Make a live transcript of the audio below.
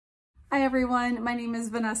Hi everyone, my name is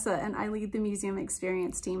Vanessa and I lead the museum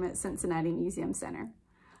experience team at Cincinnati Museum Center.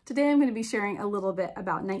 Today I'm going to be sharing a little bit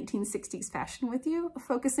about 1960s fashion with you,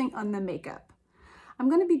 focusing on the makeup. I'm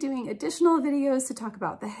going to be doing additional videos to talk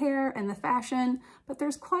about the hair and the fashion, but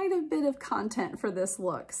there's quite a bit of content for this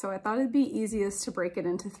look, so I thought it'd be easiest to break it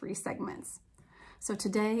into 3 segments. So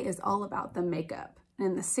today is all about the makeup. And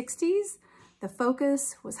in the 60s, the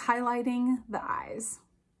focus was highlighting the eyes.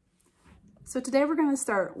 So today we're going to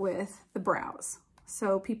start with the brows.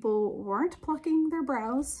 So people weren't plucking their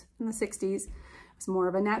brows in the 60s. It was more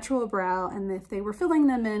of a natural brow, and if they were filling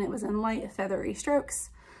them in, it was in light feathery strokes.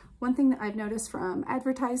 One thing that I've noticed from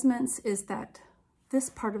advertisements is that this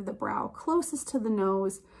part of the brow closest to the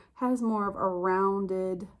nose has more of a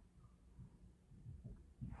rounded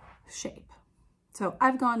shape. So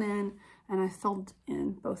I've gone in and I've filled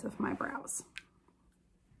in both of my brows.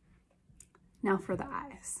 Now for the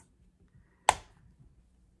eyes.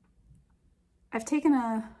 I've taken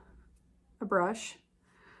a brush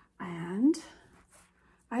and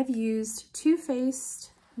I've used Too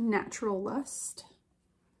Faced Natural Lust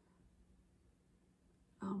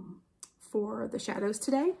for the shadows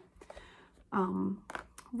today.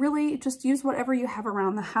 Really just use whatever you have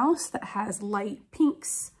around the house that has light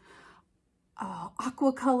pinks,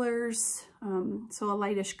 aqua colors, so a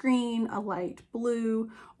lightish green, a light blue,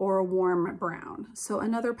 or a warm brown. So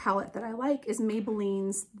another palette that I like is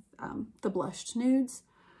Maybelline's the Blushed Nudes,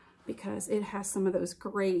 because it has some of those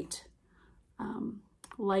great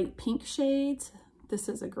light pink shades. This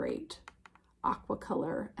is a great aqua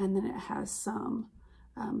color, and then it has some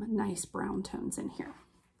nice brown tones in here.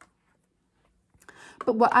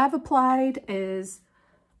 But what I've applied is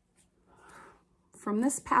from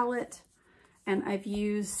this palette, and I've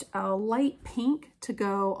used a light pink to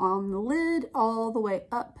go on the lid all the way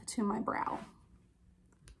up to my brow.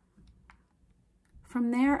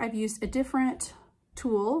 From there, I've used a different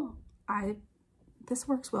tool. This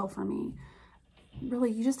works well for me.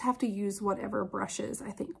 Really, you just have to use whatever brushes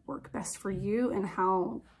I think work best for you and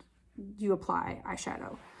how you apply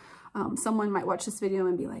eyeshadow. Someone might watch this video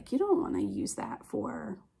and be like, you don't want to use that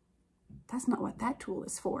for, that's not what that tool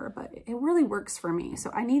is for, but it really works for me. So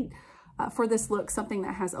I need, for this look, something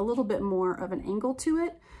that has a little bit more of an angle to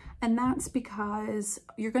it. And that's because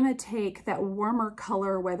you're going to take that warmer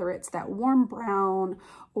color, whether it's that warm brown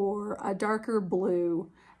or a darker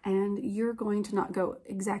blue, and you're going to not go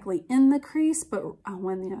exactly in the crease, but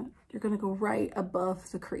you're going to go right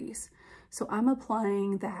above the crease. So I'm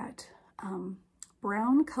applying that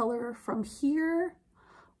brown color from here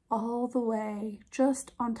all the way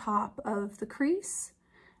just on top of the crease,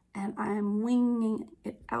 and I'm winging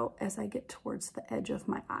it out as I get towards the edge of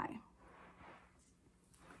my eye.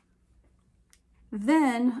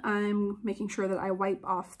 Then I'm making sure that I wipe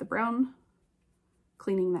off the brown,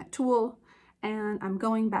 cleaning that tool, and I'm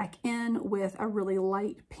going back in with a really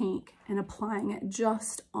light pink and applying it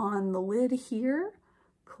just on the lid here,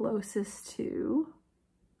 closest to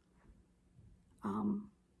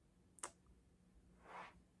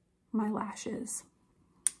my lashes.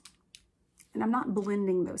 And I'm not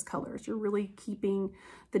blending those colors. You're really keeping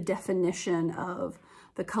the definition of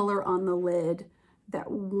the color on the lid, that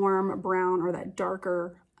warm brown or that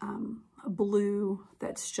darker blue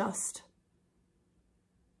that's just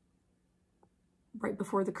right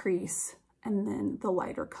before the crease, and then the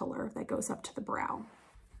lighter color that goes up to the brow.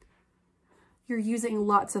 You're using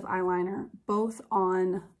lots of eyeliner, both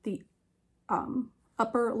on the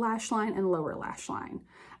upper lash line and lower lash line.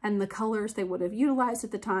 And the colors they would have utilized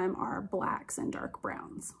at the time are blacks and dark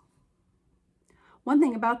browns. One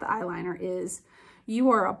thing about the eyeliner is you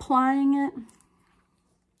are applying it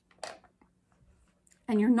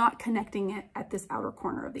and you're not connecting it at this outer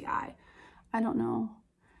corner of the eye. I don't know,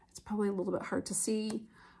 it's probably a little bit hard to see,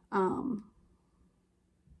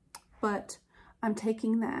 but I'm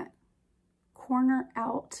taking that corner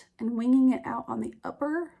out and winging it out on the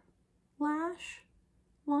upper lash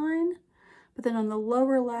line, but then on the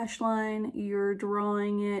lower lash line, you're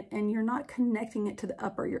drawing it and you're not connecting it to the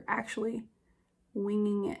upper, you're actually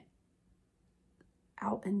winging it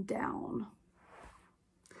out and down.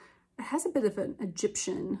 It has a bit of an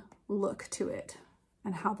Egyptian look to it,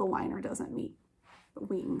 and how the liner doesn't meet the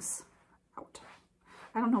wings out.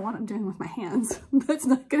 I don't know what I'm doing with my hands. That's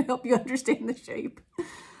not going to help you understand the shape.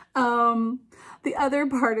 The other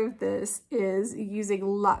part of this is using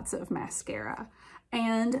lots of mascara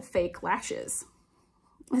and fake lashes.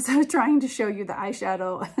 As I was trying to show you the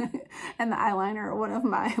eyeshadow and the eyeliner, one of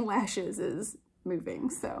my lashes is moving,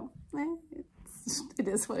 so it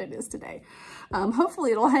is what it is today.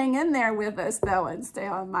 Hopefully it'll hang in there with us though and stay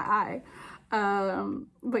on my eye.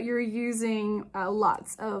 but you're using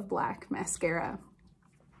lots of black mascara.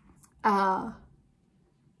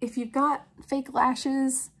 If you've got fake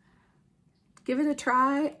lashes, give it a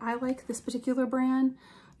try. I like this particular brand.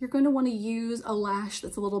 You're going to want to use a lash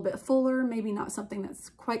that's a little bit fuller, maybe not something that's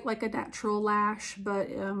quite like a natural lash, but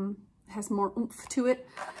has more oomph to it.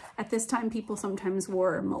 At this time, people sometimes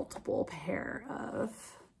wore multiple pair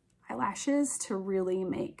of eyelashes to really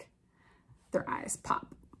make their eyes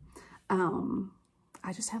pop.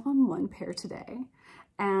 I just have on one pair today.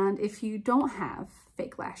 And if you don't have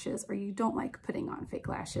fake lashes or you don't like putting on fake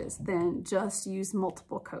lashes, then just use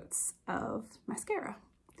multiple coats of mascara.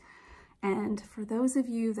 And for those of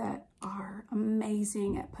you that are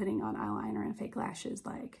amazing at putting on eyeliner and fake lashes,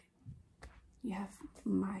 like, you have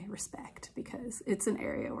my respect, because it's an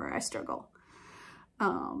area where I struggle.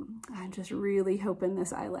 I'm just really hoping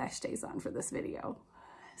this eyelash stays on for this video.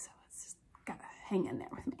 So it's just gotta hang in there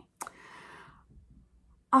with me.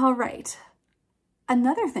 All right.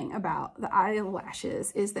 Another thing about the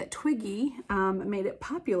eyelashes is that Twiggy made it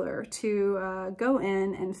popular to go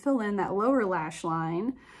in and fill in that lower lash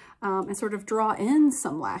line and sort of draw in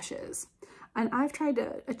some lashes. And I've tried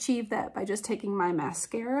to achieve that by just taking my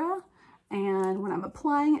mascara, and when I'm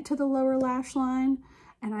applying it to the lower lash line,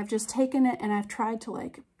 and I've just taken it and I've tried to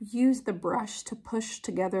like use the brush to push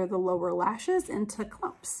together the lower lashes into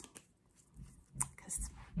clumps. Because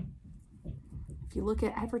if you look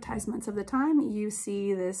at advertisements of the time, you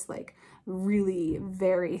see this like really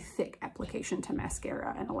very thick application to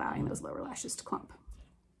mascara and allowing those lower lashes to clump.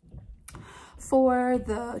 For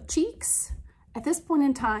the cheeks, at this point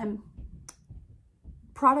in time,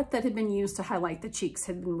 product that had been used to highlight the cheeks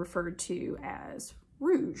had been referred to as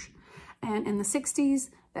rouge. And in the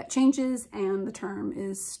 60s, that changes and the term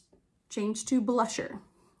is changed to blusher.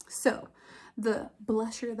 So the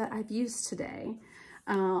blusher that I've used today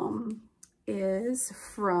is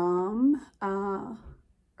from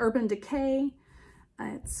Urban Decay.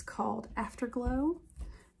 It's called Afterglow,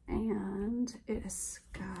 and it's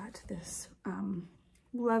got this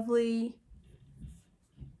lovely,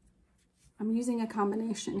 I'm using a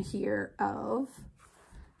combination here of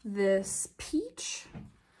this peach,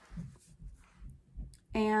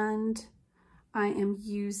 and I am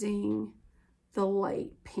using the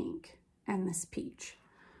light pink and this peach.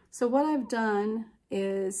 So what I've done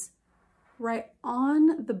is right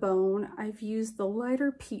on the bone, I've used the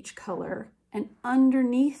lighter peach color, and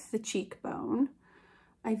underneath the cheekbone,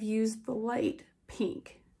 I've used the light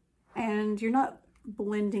pink, and you're not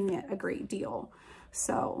blending it a great deal.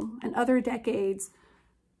 So in other decades,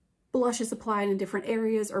 blushes applied in different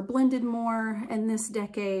areas are blended more. In this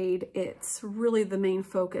decade, it's really the main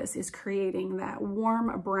focus is creating that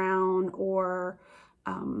warm brown or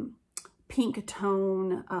pink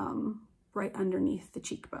tone right underneath the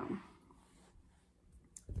cheekbone.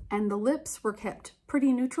 And the lips were kept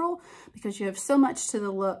pretty neutral because you have so much to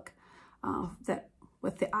the look that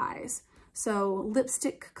with the eyes. So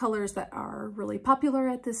lipstick colors that are really popular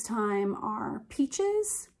at this time are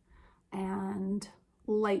peaches and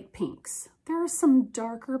light pinks. There are some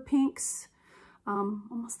darker pinks,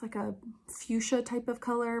 almost like a fuchsia type of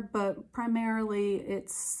color, but primarily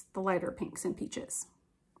it's the lighter pinks and peaches.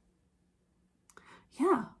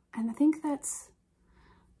 Yeah, and I think that's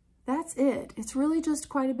it. It's really just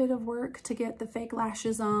quite a bit of work to get the fake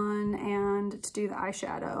lashes on and to do the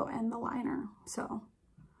eyeshadow and the liner. So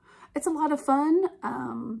it's a lot of fun.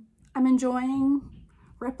 I'm enjoying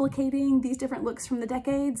replicating these different looks from the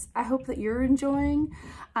decades. I hope that you're enjoying.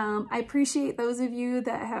 I appreciate those of you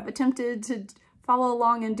that have attempted to follow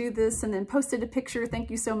along and do this and then posted a picture. Thank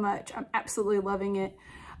you so much. I'm absolutely loving it.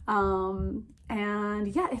 And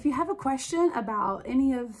yeah, if you have a question about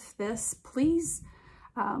any of this, please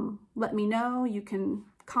let me know. You can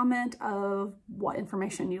comment of what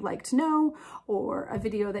information you'd like to know or a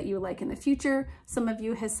video that you would like in the future. Some of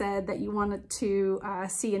you have said that you wanted to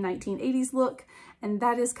see a 1980s look, and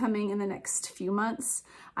that is coming in the next few months.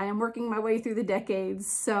 I am working my way through the decades,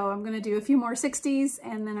 so I'm going to do a few more 60s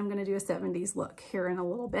and then I'm going to do a 70s look here in a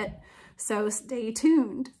little bit. So stay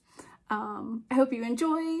tuned. I hope you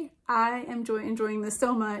enjoy. I am enjoying this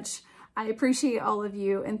so much. I appreciate all of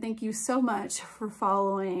you, and thank you so much for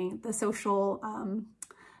following the social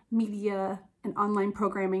media and online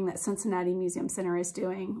programming that Cincinnati Museum Center is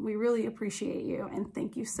doing. We really appreciate you, and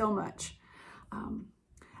thank you so much.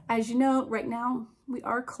 As you know, right now we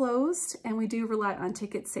are closed and we do rely on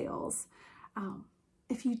ticket sales.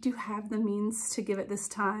 If you do have the means to give at this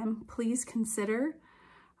time, please consider,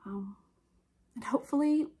 and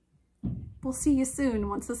hopefully we'll see you soon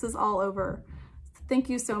once this is all over. Thank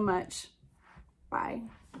you so much. Bye.